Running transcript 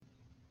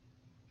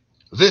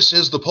This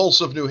is the Pulse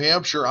of New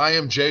Hampshire. I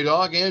am J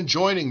Dog, and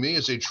joining me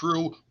is a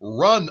true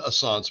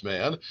Renaissance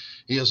man.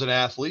 He is an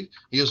athlete,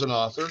 he is an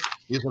author,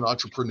 he is an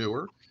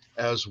entrepreneur,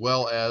 as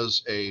well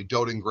as a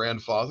doting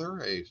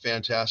grandfather, a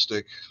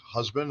fantastic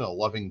husband, a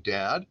loving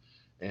dad,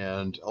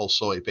 and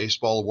also a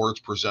baseball awards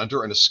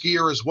presenter and a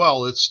skier as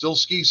well. It's still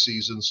ski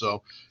season,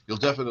 so you'll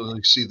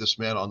definitely see this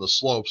man on the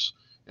slopes,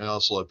 and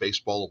also a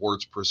baseball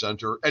awards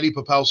presenter. Eddie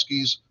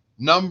Popowski's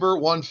number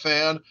one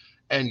fan,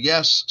 and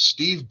yes,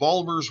 Steve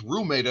Ballmer's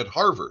roommate at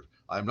Harvard.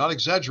 I'm not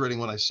exaggerating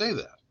when I say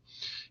that.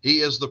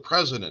 He is the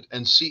president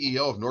and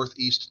CEO of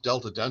Northeast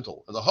Delta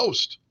Dental and the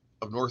host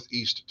of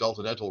Northeast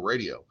Delta Dental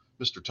Radio,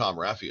 Mr. Tom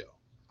Raffio.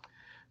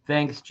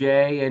 Thanks,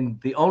 Jay.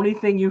 And the only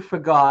thing you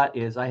forgot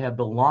is I have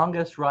the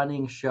longest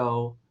running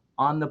show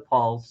on the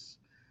Pulse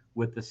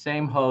with the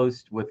same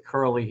host with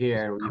curly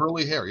hair.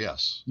 Curly hair,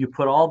 yes. You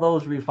put all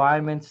those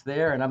refinements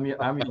there, and I'm your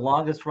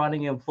longest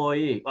running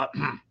employee.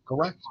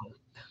 Correct.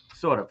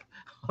 Sort of.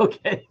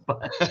 Okay.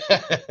 But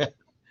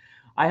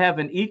I have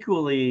an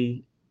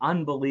equally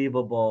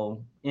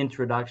unbelievable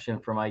introduction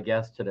for my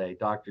guest today,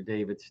 Dr.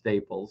 David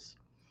Staples.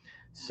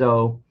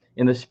 So,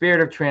 in the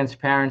spirit of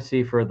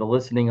transparency for the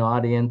listening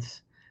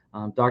audience,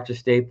 Dr.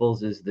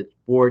 Staples is the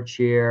board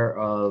chair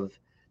of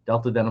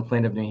Delta Dental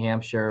Plan of New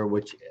Hampshire,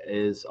 which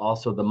is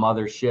also the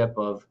mothership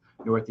of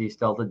Northeast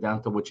Delta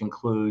Dental, which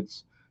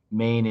includes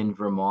Maine and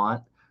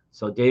Vermont.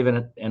 So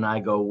David and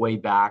I go way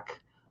back.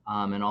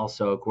 And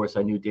also, of course,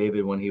 I knew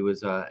David when he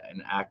was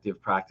an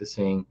active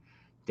practicing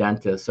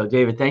dentist. So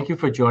David, thank you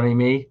for joining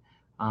me.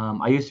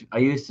 I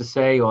used to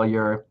say, well,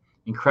 you're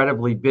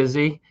incredibly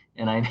busy,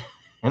 and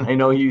I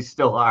know you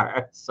still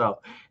are.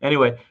 So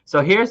anyway, so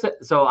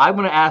I'm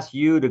going to ask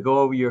you to go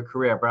over your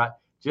career, but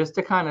just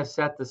to kind of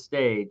set the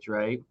stage,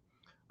 right?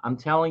 I'm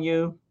telling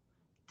you,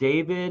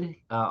 David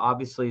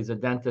obviously is a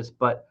dentist,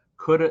 but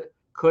could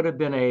have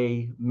been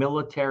a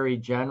military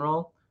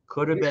general,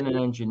 could have been an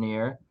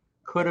engineer,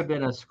 could have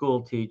been a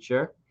school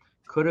teacher,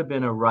 could have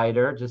been a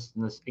writer. Just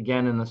in this,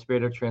 again, in the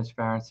spirit of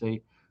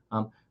transparency,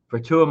 for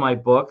two of my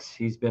books,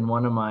 he's been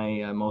one of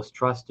my most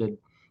trusted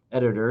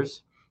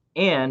editors,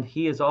 and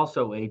he is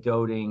also a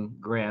doting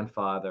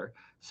grandfather.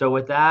 So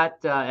with that,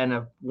 and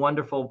a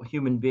wonderful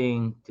human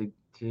being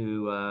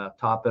to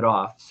top it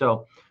off.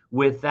 So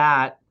with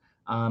that,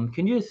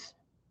 can you just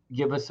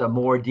give us a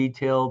more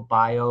detailed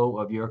bio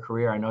of your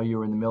career? I know you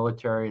were in the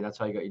military, that's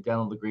how you got your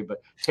dental degree,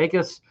 but take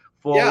us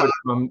Yeah. forward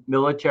from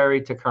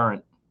military to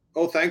current.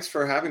 Oh, thanks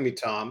for having me,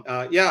 Tom.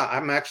 Yeah,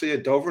 I'm actually a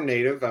Dover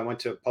native. I went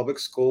to public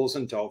schools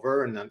in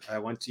Dover, and then I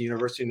went to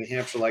University of New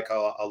Hampshire, like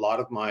a lot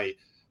of my,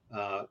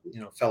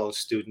 fellow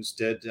students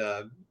did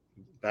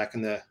back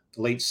in the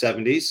late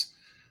 '70s.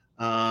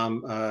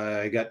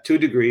 I got two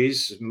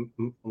degrees,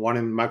 one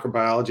in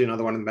microbiology,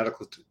 another one in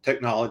medical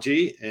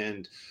technology,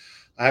 and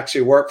I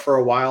actually worked for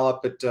a while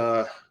up at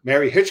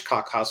Mary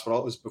Hitchcock Hospital.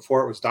 It was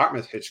before it was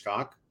Dartmouth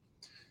Hitchcock.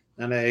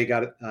 And I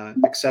got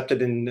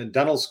accepted in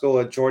dental school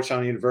at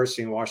Georgetown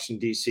University in Washington,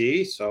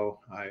 D.C. So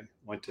I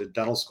went to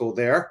dental school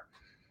there.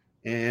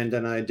 And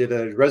then I did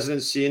a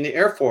residency in the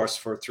Air Force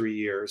for 3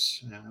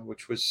 years,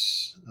 which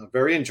was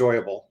very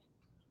enjoyable.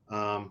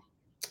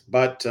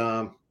 But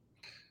I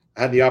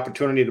had the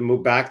opportunity to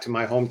move back to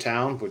my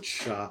hometown,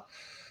 which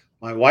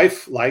my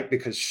wife liked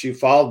because she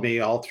followed me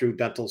all through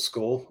dental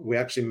school. We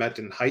actually met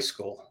in high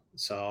school.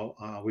 So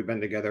we've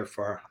been together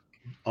for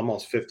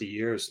almost 50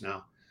 years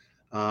now.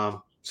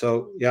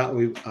 So yeah,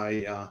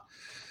 I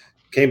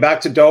came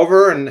back to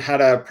Dover and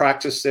had a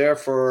practice there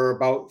for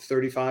about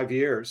 35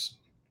 years.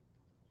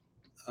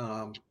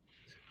 And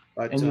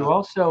you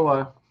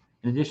also,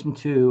 in addition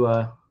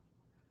to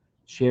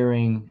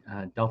sharing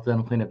Delta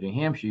Dental Plan of New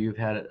Hampshire, you've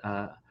had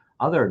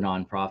other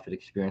nonprofit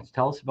experience.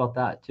 Tell us about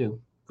that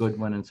too,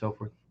 Goodwin and so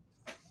forth.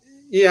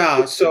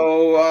 Yeah,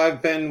 so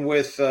I've been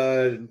with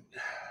FQHC,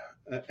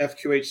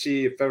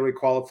 Federally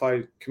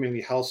Qualified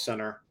Community Health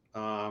Center.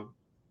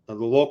 The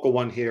local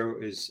one here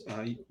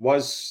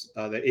was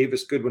the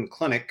Avis Goodwin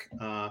Clinic.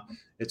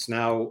 It's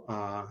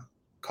now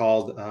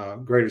called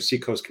Greater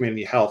Seacoast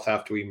Community Health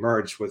after we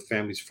merged with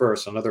Families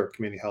First, another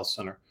community health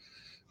center.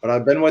 But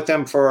I've been with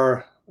them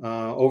for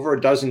over a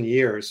dozen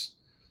years.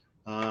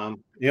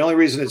 The only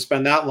reason it's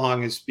been that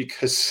long is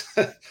because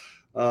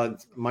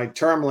my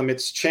term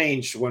limits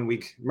changed when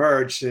we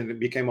merged, and it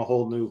became a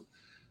whole new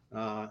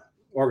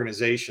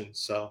organization.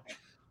 So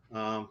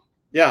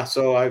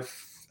so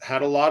I've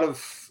had a lot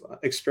of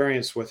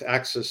experience with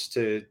access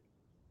to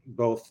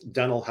both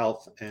dental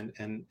health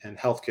and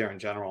healthcare in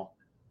general.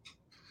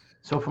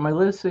 So for my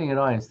listening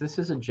audience, this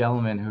is a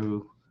gentleman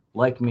who,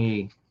 like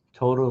me,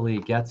 totally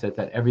gets it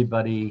that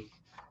everybody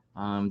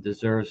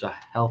deserves a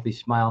healthy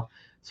smile.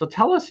 So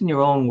tell us in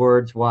your own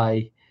words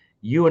why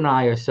you and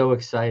I are so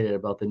excited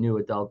about the new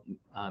adult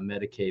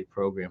Medicaid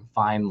program.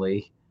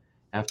 Finally,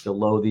 after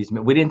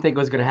we didn't think it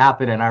was going to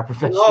happen in our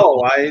profession.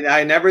 No,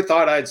 I never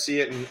thought I'd see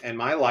it in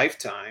my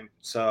lifetime.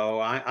 So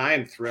I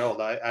am thrilled.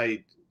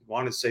 I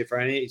want to say for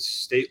any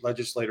state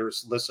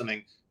legislators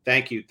listening,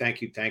 thank you.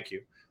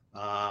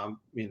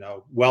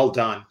 Well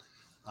done.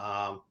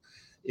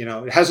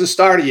 it hasn't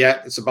started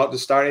yet. It's about to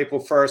start April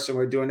 1st, and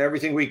we're doing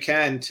everything we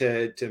can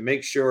to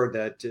make sure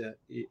that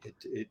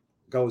it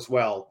goes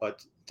well.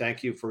 But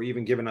thank you for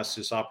even giving us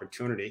this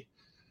opportunity.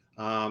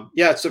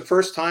 It's the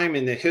first time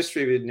in the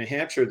history of New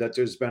Hampshire that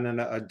there's been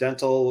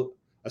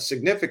a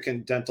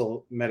significant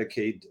dental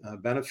Medicaid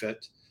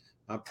benefit.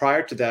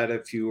 Prior to that,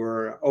 if you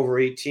were over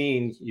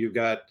 18, you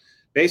got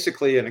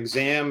basically an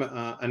exam,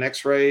 an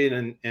X-ray,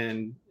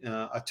 and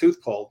a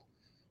tooth pulled.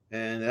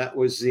 And that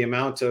was the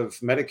amount of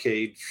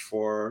Medicaid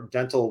for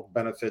dental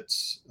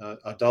benefits,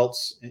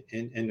 adults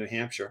in New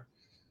Hampshire.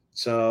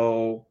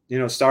 So,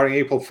 starting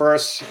April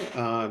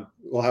 1st,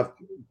 we'll have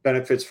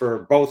benefits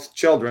for both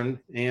children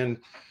and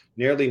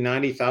nearly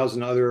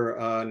 90,000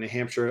 other New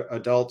Hampshire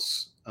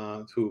adults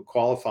who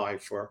qualify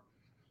for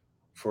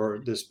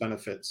this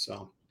benefit.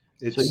 So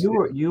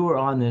you were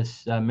on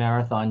this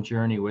marathon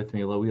journey with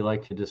me. We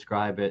like to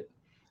describe it,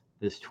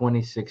 this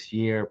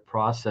 26-year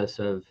process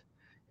of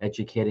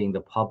educating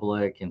the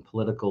public and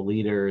political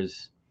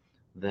leaders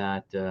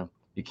that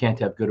you can't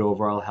have good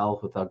overall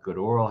health without good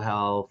oral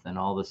health, and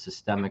all the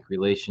systemic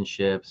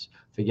relationships,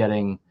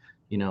 forgetting,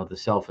 the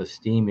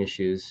self-esteem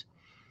issues.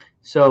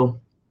 So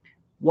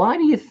why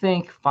do you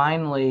think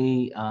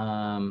finally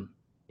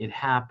it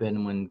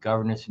happened when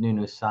Governor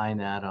Sununu signed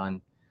that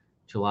on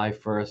July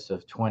 1st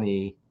of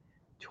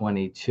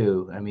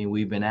 2022? I mean,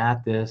 we've been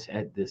at this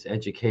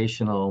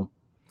educational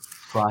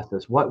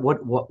process.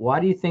 Why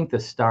do you think the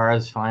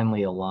stars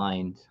finally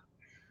aligned?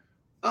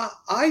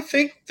 I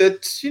think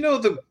that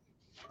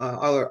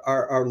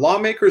our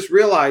lawmakers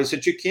realize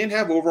that you can't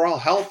have overall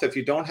health if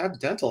you don't have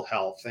dental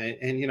health.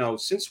 And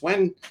since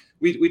when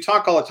we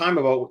talk all the time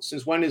about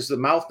since when is the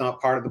mouth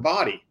not part of the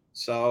body?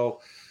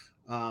 So,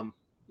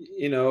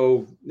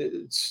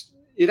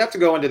 you'd have to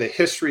go into the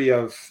history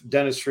of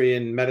dentistry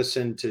and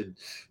medicine to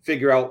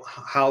figure out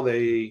how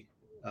they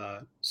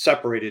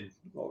separated,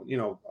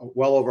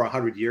 well over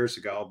 100 years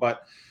ago.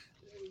 But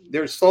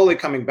they're slowly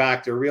coming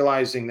back. They're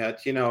realizing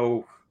that,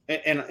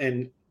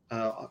 in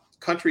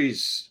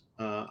countries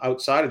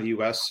outside of the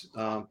U.S.,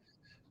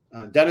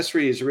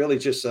 dentistry is really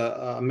just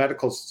a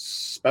medical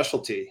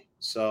specialty.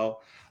 So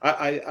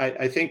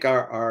I think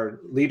our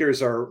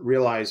leaders are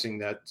realizing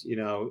that,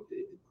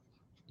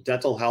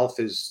 dental health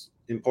is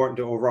important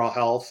to overall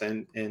health,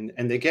 and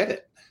they get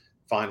it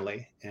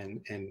finally.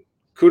 And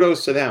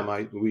kudos to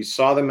them. We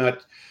saw them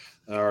at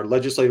our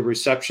legislative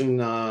reception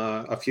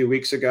a few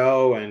weeks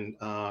ago, and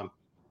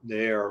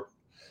they are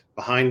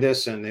behind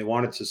this, and they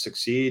want it to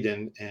succeed.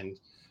 And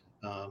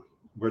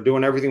we're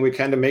doing everything we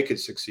can to make it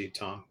succeed,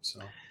 Tom. So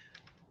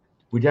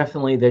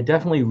they're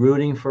definitely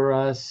rooting for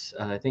us.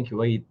 I think the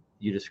way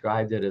you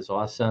described it is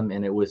awesome.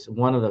 And it was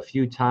one of the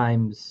few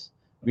times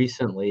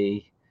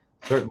recently,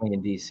 certainly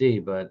in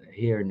DC, but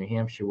here in New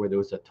Hampshire, where there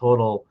was a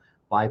total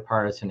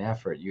bipartisan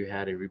effort. You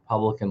had a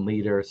Republican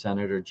leader,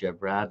 Senator Jeb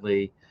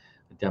Bradley,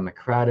 a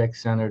Democratic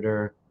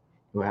senator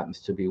who happens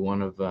to be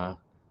one of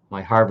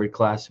my Harvard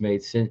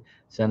classmates,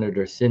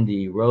 Senator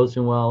Cindy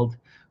Rosenwald,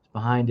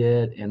 behind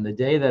it. And the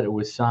day that it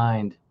was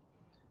signed,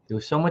 there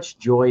was so much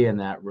joy in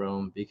that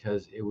room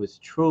because it was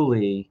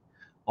truly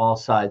all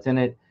sides. And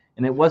it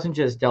wasn't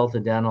just Delta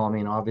Dental. I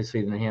mean,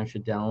 obviously the New Hampshire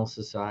Dental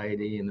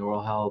Society and the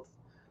Oral Health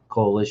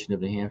Coalition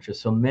of New Hampshire.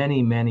 So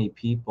many, many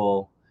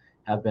people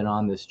have been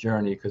on this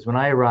journey, because when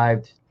I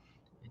arrived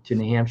to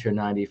New Hampshire in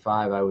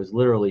 95, I was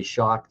literally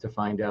shocked to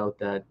find out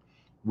that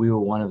we were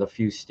one of the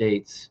few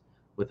states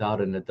without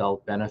an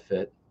adult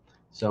benefit.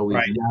 So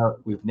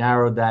we've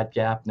narrowed that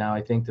gap now.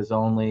 I think there's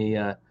only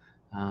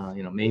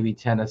maybe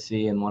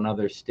Tennessee and one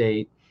other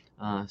state.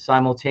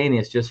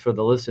 Simultaneous, just for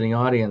the listening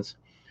audience,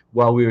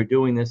 while we were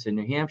doing this in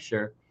New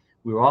Hampshire,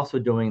 we were also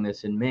doing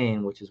this in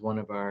Maine, which is one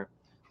of our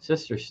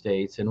sister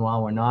states. And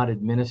while we're not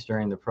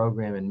administering the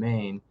program in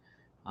Maine,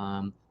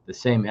 the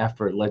same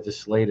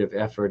legislative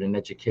effort and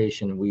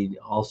education we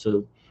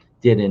also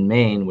did in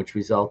Maine, which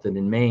resulted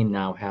in Maine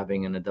now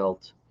having an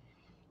adult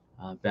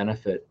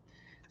benefit.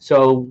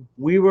 So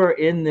we were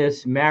in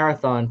this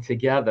marathon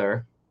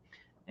together,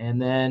 and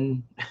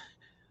then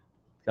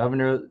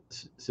Governor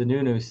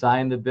Sununu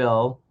signed the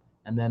bill,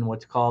 and then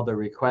what's called the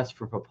request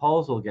for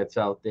proposal gets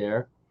out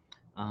there.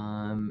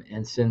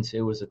 And since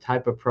it was a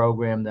type of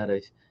program that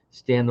a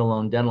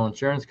standalone dental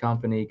insurance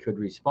company could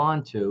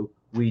respond to,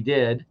 we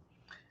did.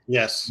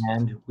 Yes.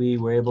 And we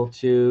were able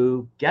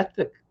to get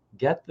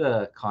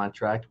the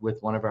contract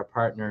with one of our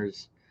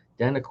partners,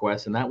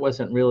 DentaQuest, and that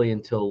wasn't really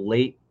until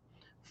late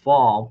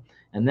fall.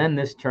 And then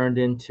this turned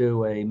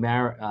into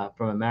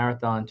from a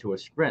marathon to a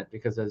sprint,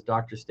 because as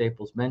Dr.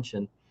 Staples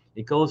mentioned,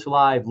 it goes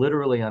live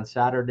literally on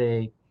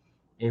Saturday,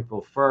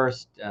 April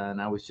 1st.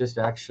 And I was just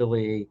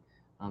actually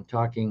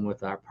talking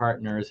with our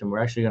partners, and we're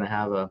actually going to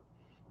have a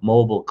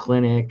mobile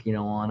clinic,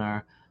 on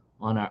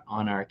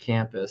our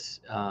campus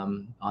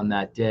on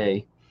that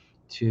day,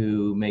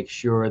 to make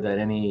sure that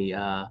any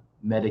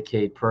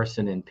Medicaid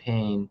person in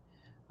pain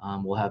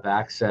will have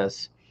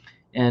access.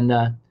 And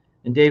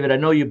David, I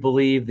know you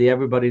believe that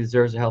everybody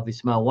deserves a healthy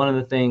smile. One of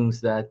the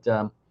things that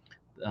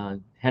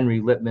Henry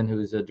Lippman,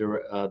 who's the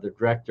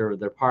director of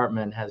the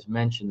department, has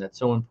mentioned that's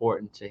so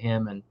important to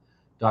him, and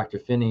Dr.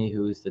 Finney,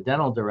 who's the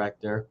dental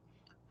director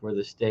for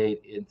the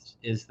state,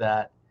 is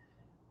that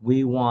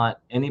we want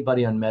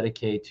anybody on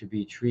Medicaid to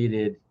be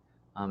treated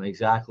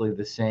exactly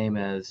the same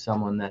as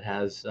someone that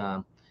has,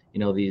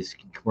 these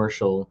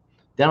commercial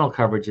dental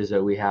coverages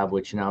that we have,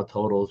 which now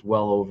totals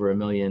well over 1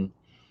 million.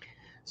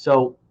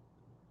 So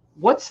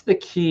what's the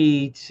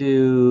key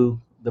to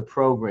the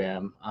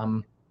program?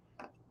 I'm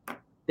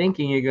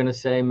thinking you're going to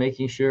say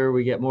making sure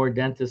we get more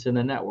dentists in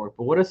the network,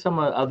 but what are some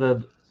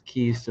other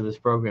keys to this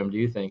program, do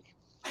you think?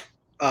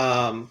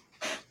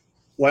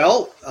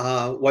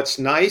 What's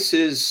nice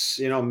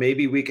is,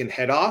 maybe we can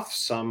head off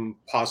some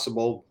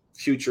possible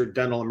future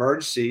dental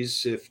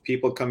emergencies if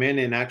people come in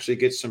and actually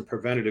get some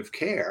preventative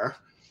care.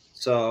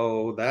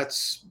 So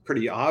that's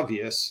pretty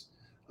obvious.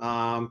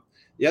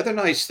 The other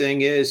nice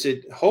thing is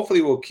it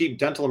hopefully will keep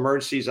dental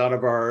emergencies out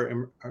of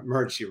our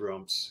emergency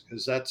rooms,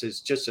 because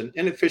it's just an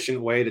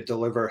inefficient way to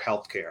deliver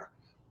healthcare.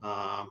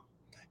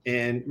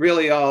 And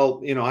really,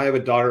 I have a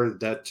daughter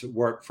that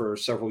worked for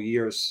several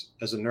years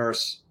as a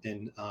nurse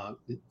in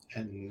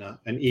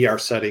an ER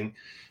setting,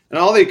 and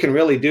all they can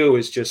really do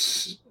is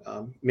just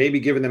maybe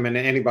giving them an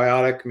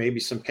antibiotic, maybe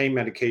some pain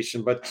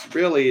medication, but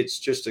really it's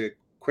just a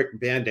quick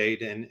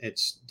Band-Aid, and it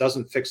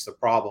doesn't fix the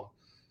problem.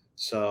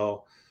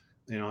 So,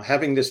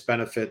 having this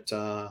benefit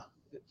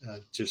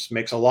just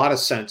makes a lot of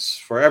sense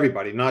for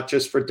everybody, not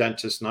just for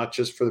dentists, not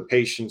just for the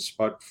patients,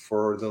 but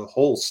for the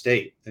whole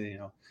state,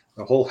 the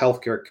whole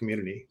healthcare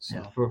community. So.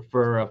 Yeah,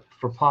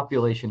 for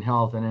population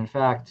health. And in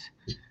fact,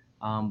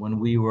 when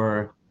we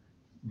were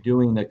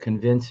doing the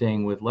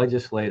convincing with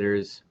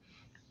legislators,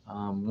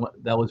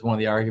 that was one of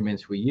the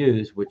arguments we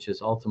used, which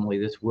is ultimately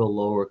this will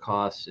lower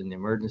costs in the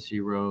emergency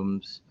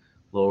rooms,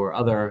 lower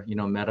other,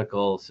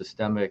 medical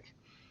systemic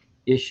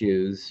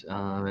issues.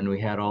 And we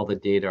had all the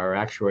data. Our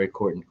actuary,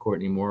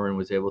 Courtney Morin,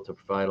 was able to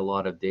provide a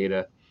lot of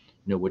data,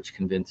 which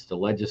convinced the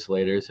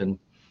legislators. And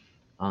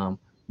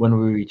when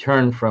we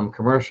return from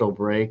commercial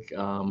break,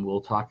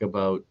 we'll talk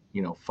about,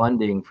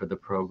 funding for the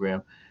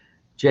program.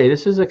 Jay,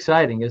 this is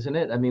exciting, isn't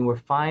it? I mean, we're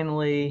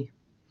finally,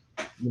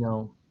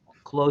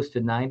 close to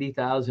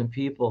 90,000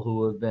 people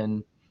who have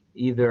been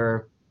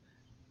either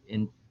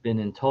been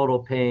in total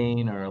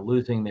pain or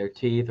losing their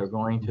teeth or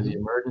going to the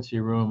emergency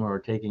room or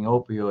taking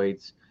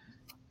opioids,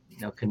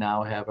 can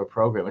now have a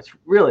program. It's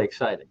really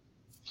exciting.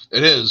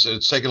 It is.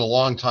 It's taken a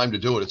long time to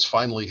do it. It's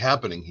finally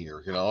happening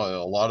here.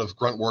 A lot of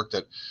grunt work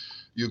that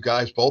you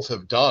guys both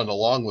have done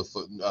along with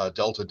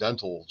Delta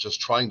Dental, just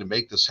trying to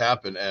make this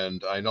happen.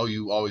 And I know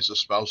you always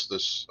espouse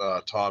this,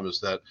 Tom, is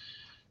that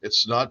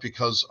it's not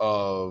because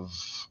of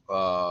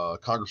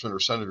congressmen or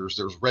senators.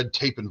 There's red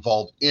tape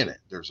involved in it.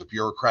 There's a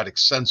bureaucratic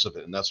sense of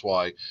it. And that's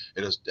why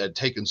it has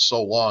taken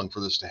so long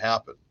for this to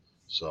happen.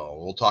 So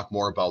we'll talk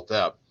more about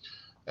that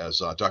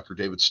as Dr.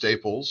 David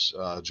Staples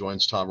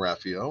joins Tom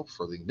Raffio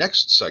for the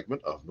next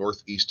segment of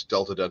Northeast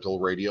Delta Dental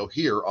Radio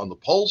here on the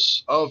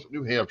Pulse of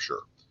New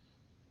Hampshire.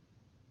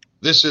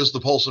 This is the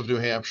Pulse of New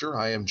Hampshire.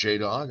 I am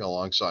J-Dog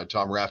alongside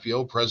Tom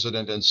Raffio,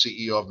 President and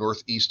CEO of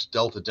Northeast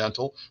Delta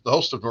Dental, the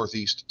host of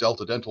Northeast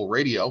Delta Dental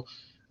Radio.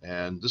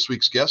 And this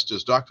week's guest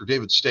is Dr.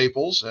 David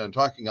Staples, and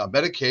talking on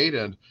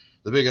Medicaid and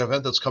the big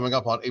event that's coming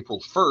up on April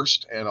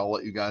 1st. And I'll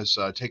let you guys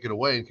take it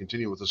away and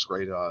continue with this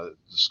great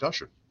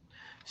discussion.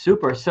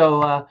 Super.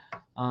 So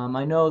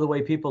I know the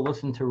way people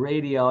listen to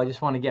radio, I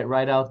just want to get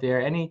right out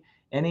there. Any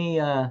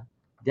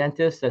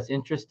dentist that's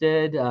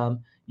interested,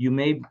 you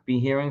may be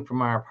hearing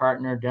from our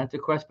partner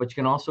DentaQuest, but you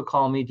can also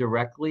call me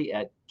directly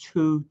at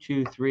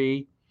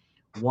 223-1300.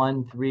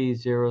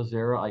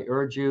 I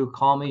urge you,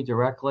 call me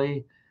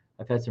directly.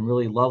 I've had some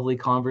really lovely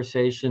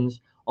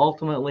conversations.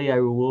 Ultimately, I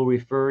will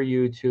refer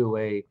you to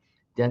a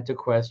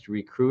DentaQuest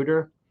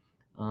recruiter.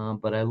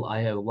 But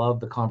I have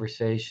loved the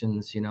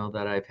conversations,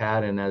 that I've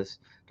had. And as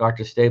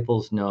Dr.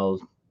 Staples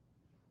knows,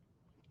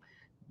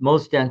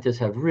 most dentists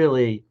have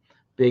really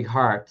big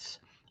hearts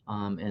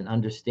and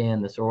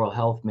understand this oral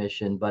health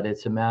mission, but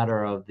it's a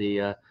matter of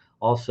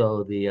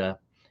also the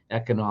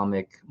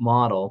economic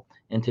model.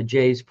 And to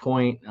Jay's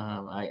point,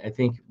 I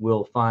think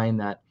we'll find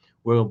that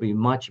we'll be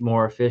much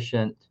more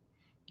efficient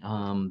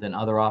than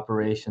other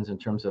operations in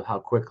terms of how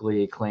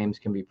quickly claims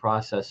can be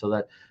processed,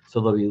 so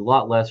there'll be a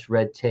lot less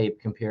red tape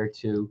compared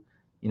to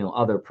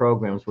other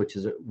programs, which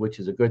is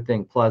a good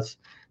thing. Plus,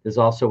 there's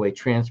also a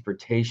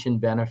transportation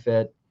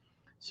benefit.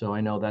 So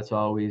I know that's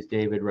always,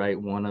 David, right?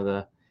 One of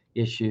the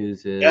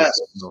issues is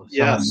someone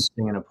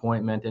missing an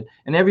appointment,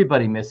 and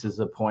everybody misses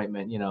an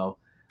appointment,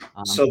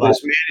 So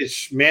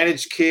there's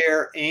managed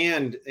care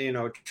and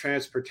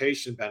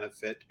transportation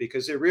benefit,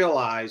 because they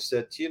realize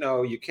that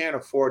you can't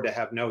afford to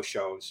have no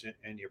shows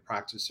in your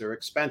practice. They're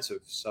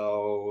expensive,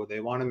 so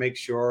they want to make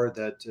sure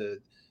that the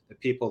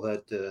people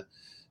that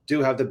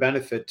do have the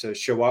benefit to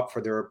show up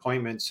for their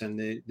appointments, and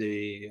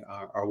they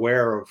are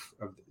aware of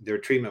their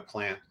treatment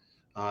plan,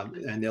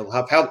 and they'll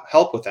have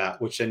help with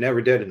that, which they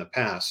never did in the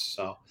past.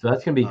 So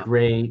that's going to be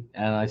great.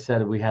 And I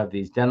said we have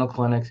these dental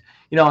clinics.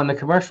 On the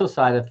commercial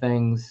side of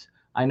things,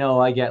 I know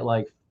I get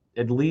like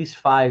at least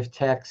 5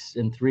 texts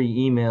and 3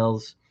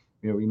 emails,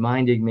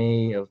 reminding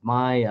me of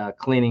my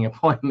cleaning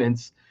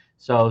appointments.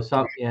 So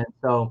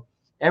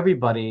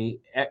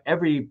everybody,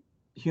 every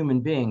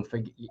human being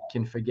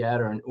can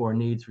forget or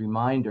needs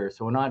reminders.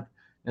 So we're not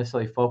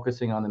necessarily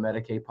focusing on the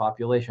Medicaid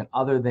population,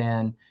 other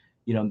than,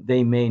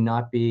 they may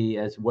not be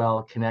as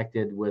well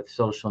connected with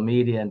social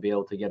media and be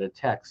able to get a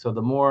text. So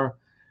the more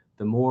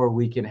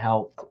we can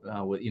help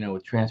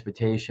with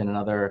transportation and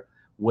other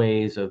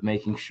ways of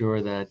making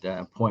sure that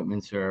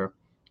appointments are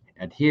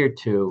adhered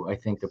to, I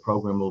think the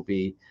program will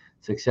be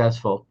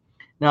successful.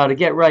 Now, to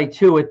get right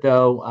to it,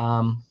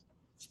 though,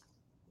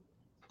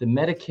 the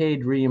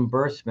Medicaid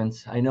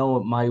reimbursements, I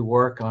know my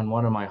work on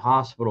one of my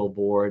hospital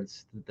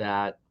boards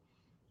that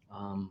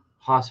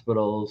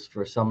hospitals,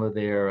 for some of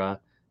their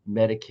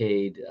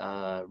Medicaid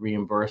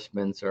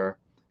reimbursements, are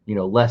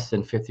less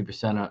than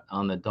 50%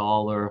 on the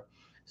dollar.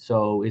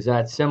 So is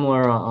that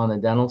similar on the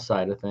dental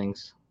side of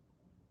things?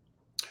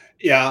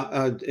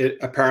 Yeah,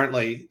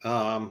 apparently,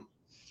 but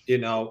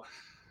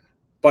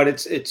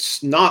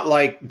it's not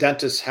like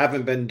dentists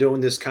haven't been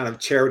doing this kind of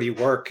charity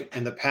work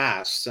in the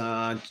past.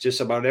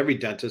 Just about every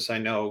dentist I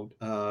know,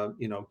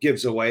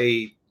 gives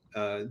away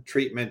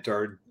treatment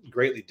or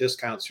greatly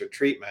discounts their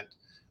treatment.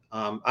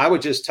 I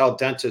would just tell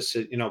dentists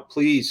that,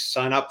 please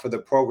sign up for the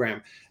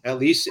program, at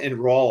least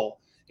enroll.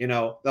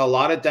 A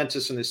lot of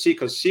dentists in the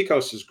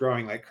Seacoast is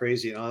growing like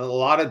crazy. A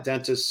lot of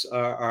dentists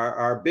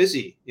are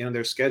busy.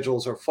 Their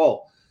schedules are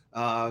full.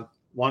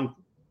 One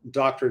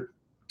doctor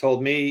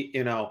told me,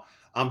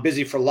 I'm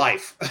busy for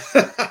life.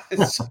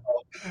 So,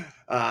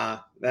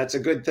 that's a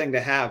good thing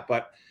to have.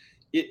 But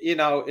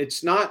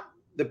it's not,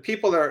 the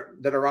people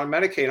that are on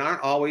Medicaid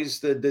aren't always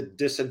the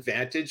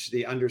disadvantaged,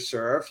 the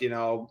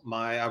underserved.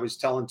 I was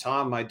telling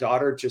Tom, my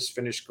daughter just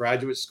finished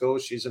graduate school.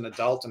 She's an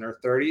adult in her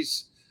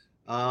 30s.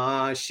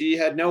 She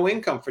had no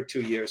income for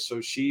 2 years,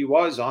 so she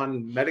was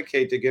on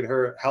Medicaid to get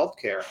her health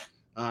care.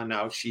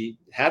 Now, she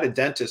had a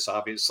dentist,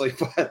 obviously,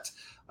 but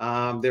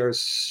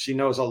she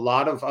knows a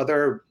lot of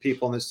other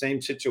people in the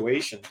same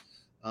situation.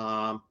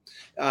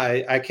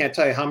 I can't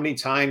tell you how many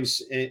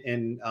times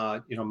in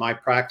my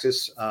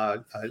practice,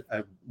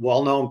 a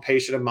well-known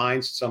patient of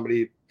mine,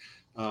 somebody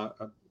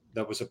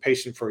that was a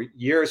patient for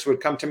years,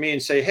 would come to me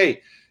and say,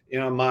 "Hey,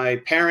 my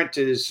parent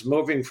is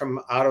moving from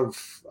out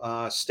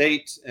of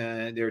state,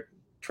 and they're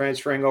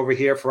transferring over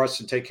here for us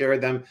to take care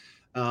of them.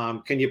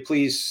 Can you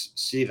please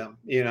see them?"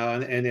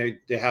 And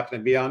they happen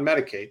to be on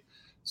Medicaid.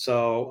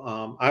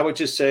 So I would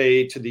just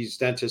say to these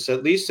dentists,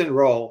 at least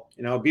enroll.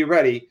 Be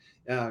ready.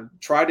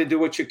 Try to do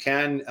what you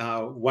can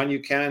when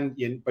you can,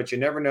 but you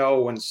never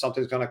know when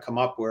something's going to come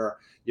up where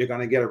you're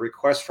going to get a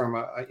request from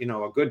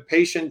a good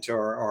patient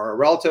or a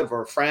relative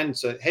or a friend.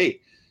 Say,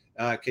 "Hey,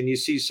 can you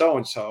see so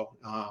and so?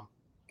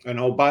 And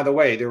oh, by the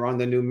way, they're on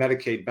the new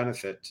Medicaid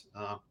benefit."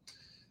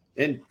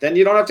 And then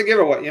you don't have to give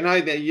it away.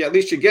 At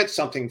least you get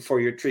something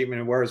for your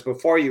treatment, whereas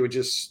before you would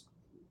just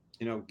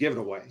give it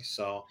away.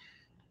 So.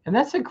 And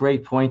that's a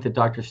great point that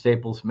Dr.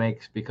 Staples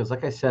makes, because,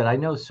 like I said, I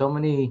know so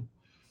many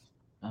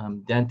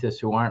dentists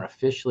who aren't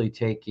officially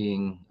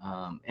taking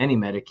any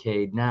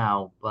Medicaid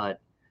now, but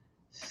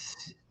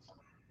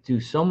do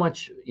so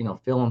much,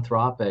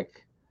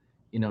 philanthropic,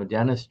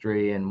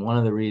 dentistry. And one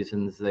of the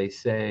reasons they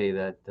say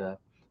that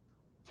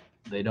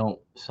they don't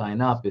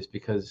sign up is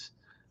because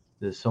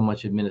there's so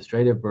much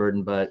administrative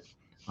burden. But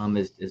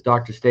as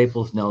Dr.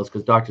 Staples knows,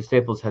 because Dr.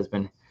 Staples has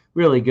been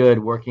really good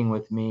working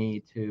with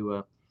me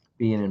to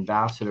be an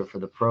ambassador for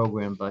the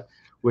program, but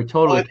we're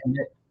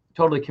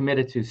totally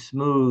committed to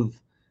smooth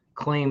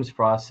claims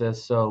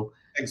process. So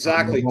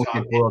exactly, won't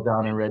Tom. get boiled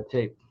down in red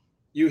tape.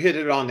 You hit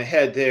it on the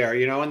head there.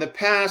 In the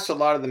past, a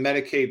lot of the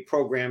Medicaid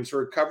programs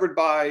were covered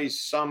by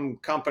some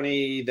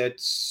company that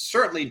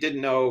certainly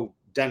didn't know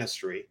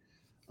dentistry.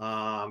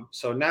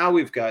 So now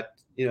we've got,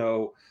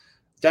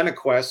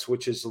 DentaQuest,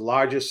 which is the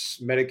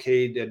largest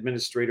Medicaid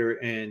administrator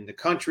in the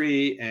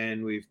country,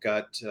 and we've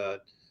got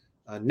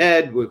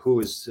NED, who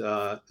is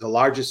the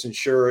largest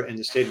insurer in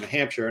the state of New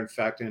Hampshire, in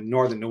fact, in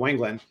northern New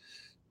England,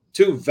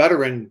 2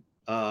 veteran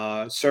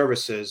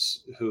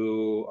services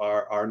who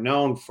are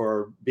known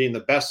for being the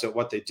best at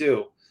what they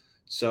do.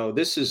 So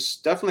this is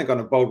definitely going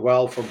to bode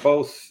well for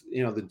both,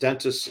 the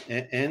dentists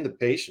and the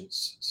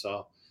patients.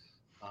 So,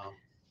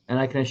 and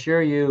I can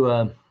assure you,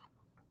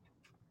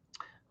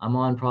 I'm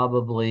on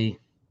probably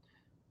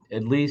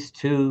at least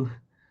 2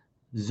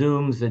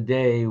 Zooms a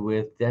day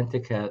with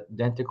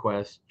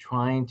DentaQuest,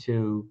 trying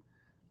to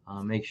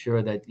make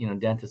sure that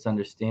dentists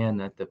understand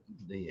that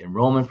the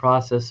enrollment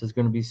process is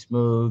going to be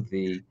smooth.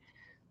 The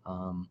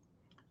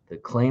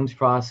claims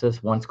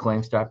process, once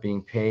claims start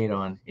being paid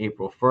on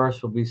April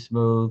 1st, will be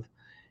smooth,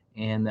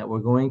 and that we're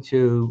going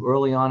to,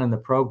 early on in the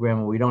program,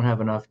 when we don't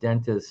have enough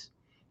dentists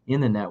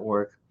in the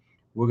network,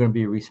 we're going to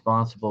be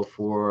responsible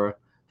for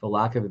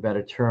lack of a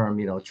better term,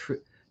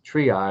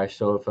 triage.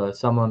 So if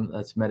someone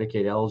that's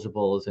Medicaid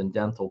eligible is in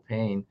dental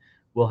pain,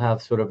 we'll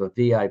have sort of a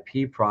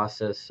VIP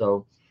process,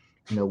 so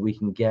we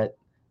can get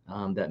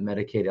that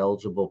Medicaid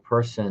eligible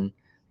person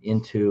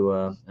into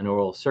an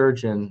oral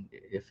surgeon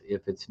if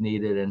it's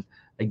needed. And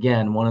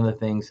again, one of the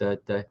things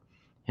that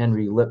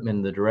Henry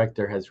Lipman, the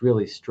director, has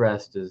really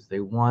stressed is he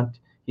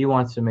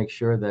wants to make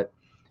sure that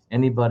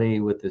anybody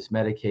with this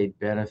Medicaid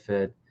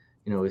benefit,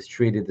 is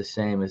treated the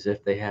same as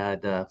if they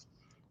had,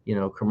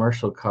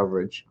 commercial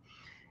coverage.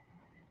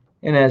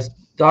 And as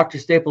Dr.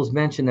 Staples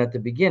mentioned at the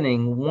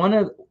beginning, one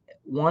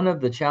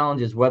of the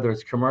challenges, whether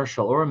it's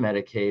commercial or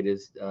Medicaid,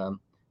 is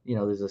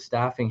there's a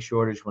staffing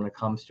shortage when it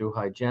comes to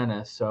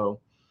hygienists. So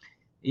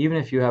even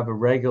if you have a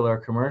regular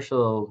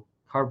commercial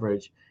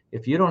coverage,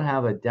 if you don't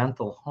have a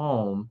dental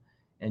home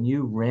and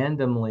you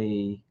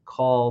randomly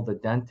call the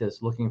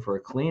dentist looking for a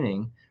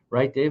cleaning,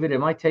 right, David, it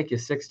might take you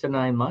 6 to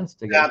 9 months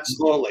to get.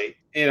 Absolutely.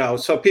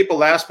 So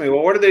people ask me,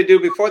 well, what did they do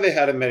before they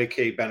had a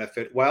Medicaid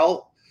benefit?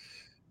 Well,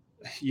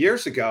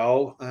 years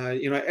ago,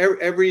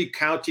 every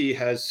county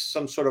has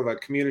some sort of a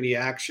community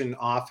action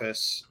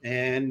office,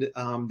 and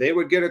they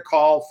would get a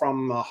call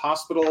from a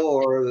hospital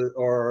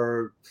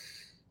or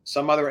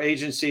some other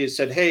agency that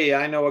said, hey,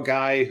 I know a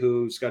guy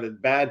who's got a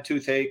bad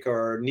toothache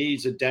or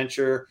needs a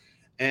denture.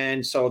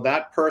 And so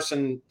that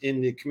person in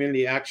the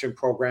community action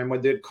program,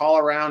 when they'd call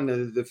around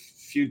the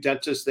few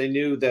dentists they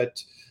knew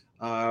that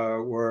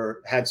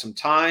had some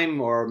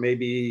time, or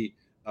maybe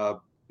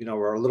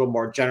were a little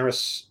more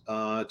generous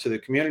to the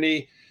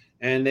community,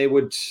 and they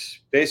would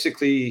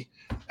basically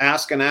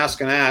ask and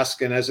ask and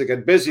ask. And as it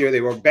got busier,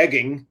 they were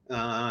begging,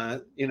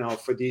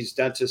 for these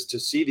dentists to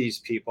see these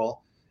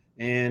people.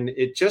 And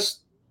it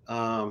just,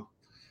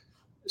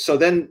 so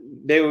then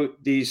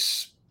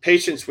these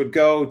patients would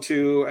go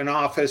to an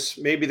office.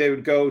 Maybe they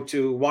would go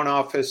to one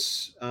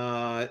office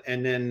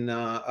and then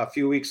a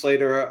few weeks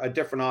later, a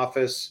different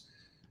office.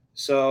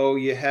 So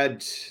you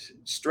had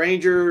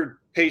stranger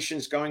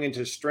patients going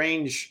into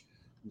strange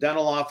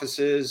dental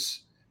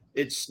offices.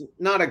 It's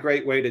not a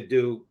great way to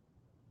do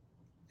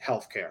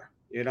healthcare,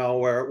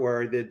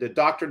 where the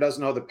doctor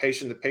doesn't know the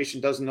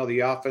patient doesn't know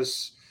the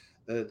office,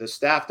 the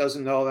staff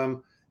doesn't know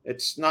them.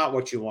 It's not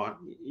what you want.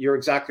 You're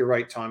exactly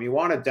right, Tom. You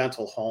want a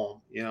dental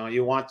home.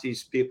 You want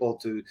these people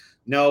to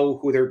know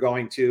who they're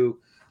going to.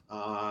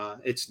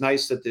 It's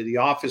nice that the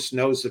office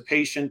knows the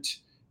patient.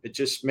 It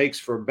just makes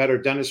for better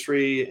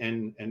dentistry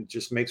and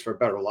just makes for a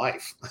better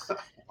life.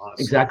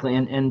 Exactly.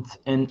 And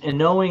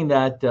knowing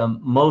that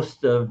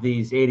most of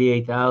these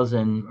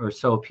 88,000 or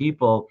so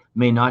people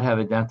may not have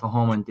a dental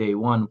home on day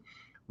one,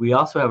 we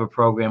also have a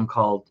program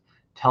called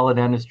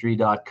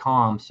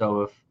teledentistry.com.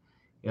 So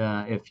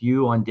if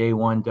you on day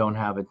one don't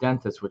have a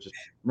dentist, which is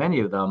many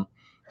of them,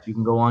 you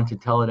can go on to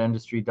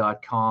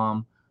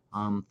teledentistry.com.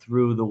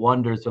 Through the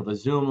wonders of a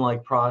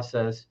Zoom-like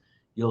process,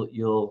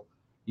 you'll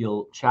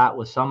chat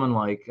with someone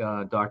like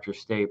Dr.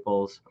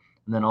 Staples,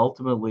 and then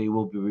ultimately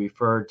will be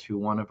referred to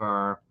one of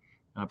our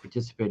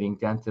participating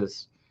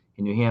dentists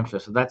in New Hampshire.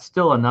 So that's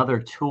still another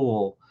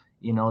tool,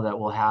 that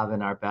we'll have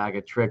in our bag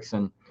of tricks.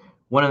 And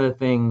one of the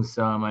things,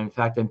 in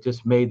fact, I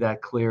just made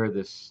that clear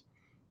this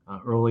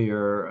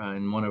earlier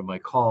in one of my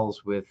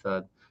calls with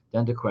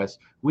DentaQuest.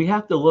 We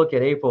have to look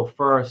at April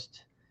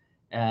 1st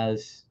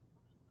as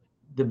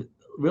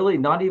really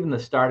not even the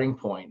starting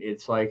point.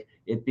 It's like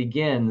it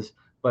begins,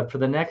 but for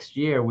the next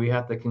year, we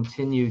have to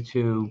continue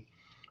to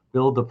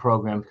build the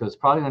program, because it's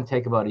probably going to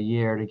take about a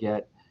year to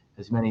get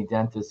as many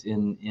dentists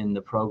in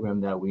the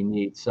program that we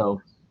need.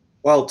 So,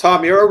 well,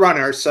 Tom, you're a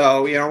runner,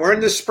 so we're in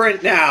the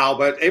sprint now,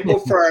 but April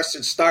 1st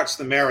it starts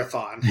the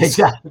marathon.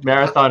 Exactly,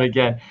 marathon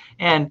again.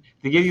 And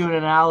to give you an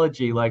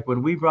analogy, like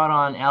when we brought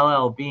on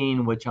LL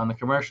Bean, which on the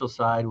commercial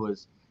side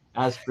was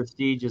as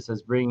prestigious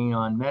as bringing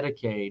on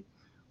Medicaid,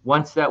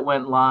 once that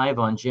went live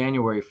on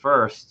January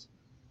 1st,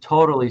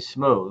 totally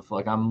smooth.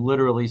 Like I'm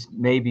literally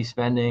maybe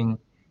spending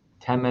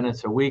 10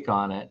 minutes a week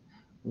on it,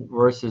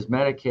 versus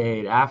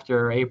Medicaid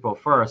after April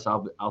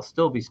 1st, I'll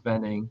still be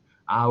spending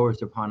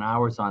hours upon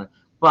hours on it.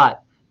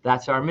 But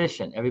that's our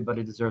mission.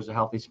 Everybody deserves a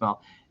healthy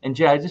smile. And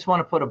Jay, I just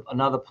want to put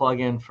another plug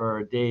in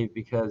for Dave,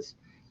 because,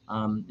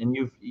 and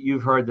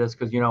you've heard this,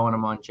 because when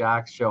I'm on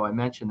Jack's show, I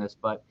mentioned this,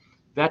 but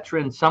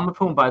veterans, some of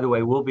whom, by the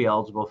way, will be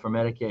eligible for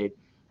Medicaid,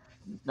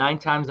 9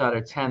 times out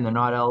of 10, they're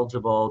not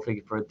eligible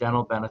for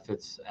dental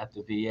benefits at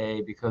the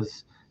VA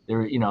because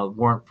they're,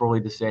 weren't fully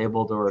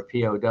disabled or a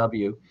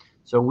POW.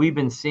 So we've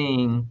been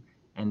seeing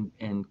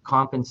and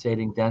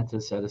compensating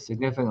dentists at a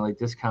significantly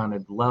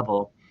discounted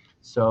level.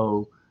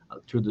 So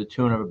to the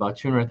tune of about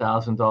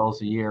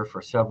 $200,000 a year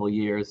for several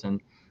years.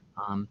 And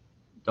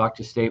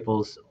Dr.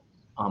 Staples'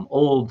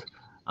 old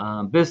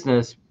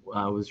business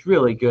was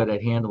really good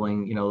at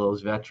handling,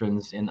 those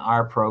veterans in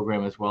our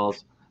program, as well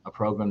as a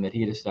program that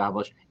he'd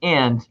established.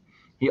 And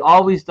he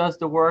always does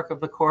the work of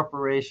the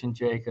corporation,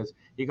 Jay, because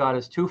he got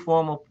his 2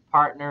 formal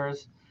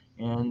partners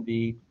and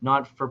the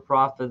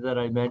not-for-profit that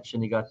I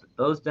mentioned. He got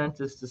those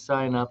dentists to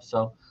sign up.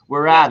 So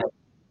we're at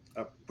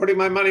it. Putting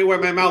my money where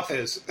my mouth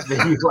is.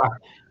 There you are.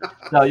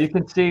 So you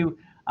can see,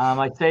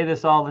 I say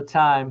this all the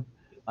time.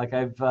 Like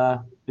I've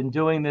been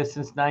doing this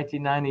since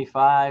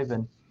 1995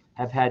 and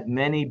have had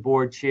many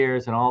board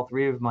chairs in all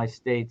 3 of my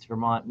states,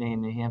 Vermont,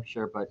 Maine, New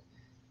Hampshire. But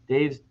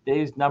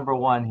Dave's number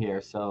one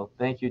here. So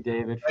thank you,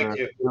 David, Thank for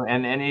you.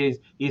 and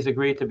he's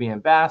agreed to be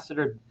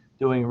ambassador,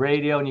 doing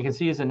radio, and you can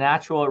see he's a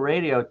natural at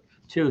radio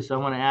too. So I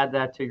want to add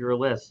that to your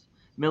list.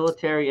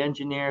 Military,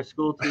 engineer,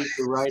 school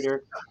teacher,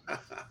 writer,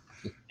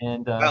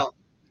 and Well,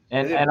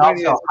 and the and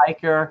point also is-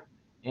 hiker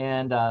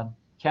and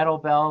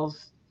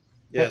kettlebells.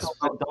 yes.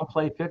 Don't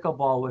play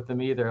pickleball with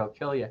him either. He'll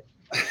kill you.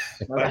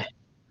 All right,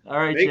 all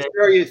right, Make Jay.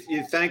 sure you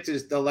thank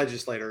the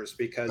legislators, Right.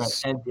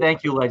 because And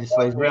thank you,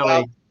 legislators.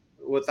 Really,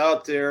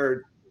 without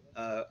their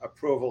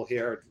approval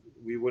here,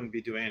 we wouldn't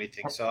be doing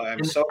anything. So I'm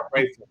And- so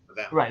grateful for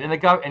them. right.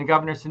 And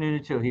Governor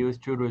Sununu too. He was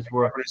true to his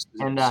word.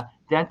 And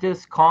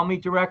dentist, call me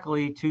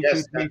directly,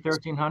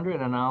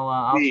 223-1300, and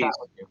I'll Please. chat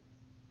with you.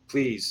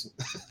 Please.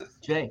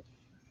 Jay.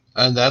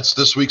 And that's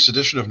this week's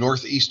edition of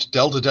Northeast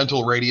Delta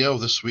Dental Radio.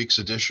 This week's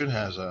edition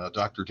has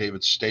Dr.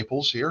 David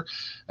Staples here,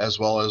 as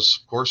well as,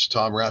 of course,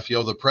 Tom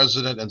Raffio, the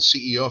president and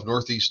CEO of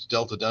Northeast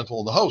Delta Dental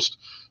and the host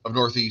of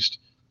Northeast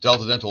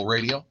Delta Dental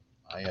Radio.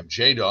 I am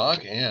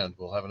J-Dog, and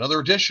we'll have another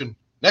edition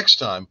next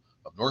time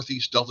of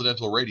Northeast Delta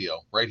Dental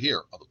Radio right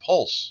here on the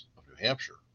Pulse of New Hampshire.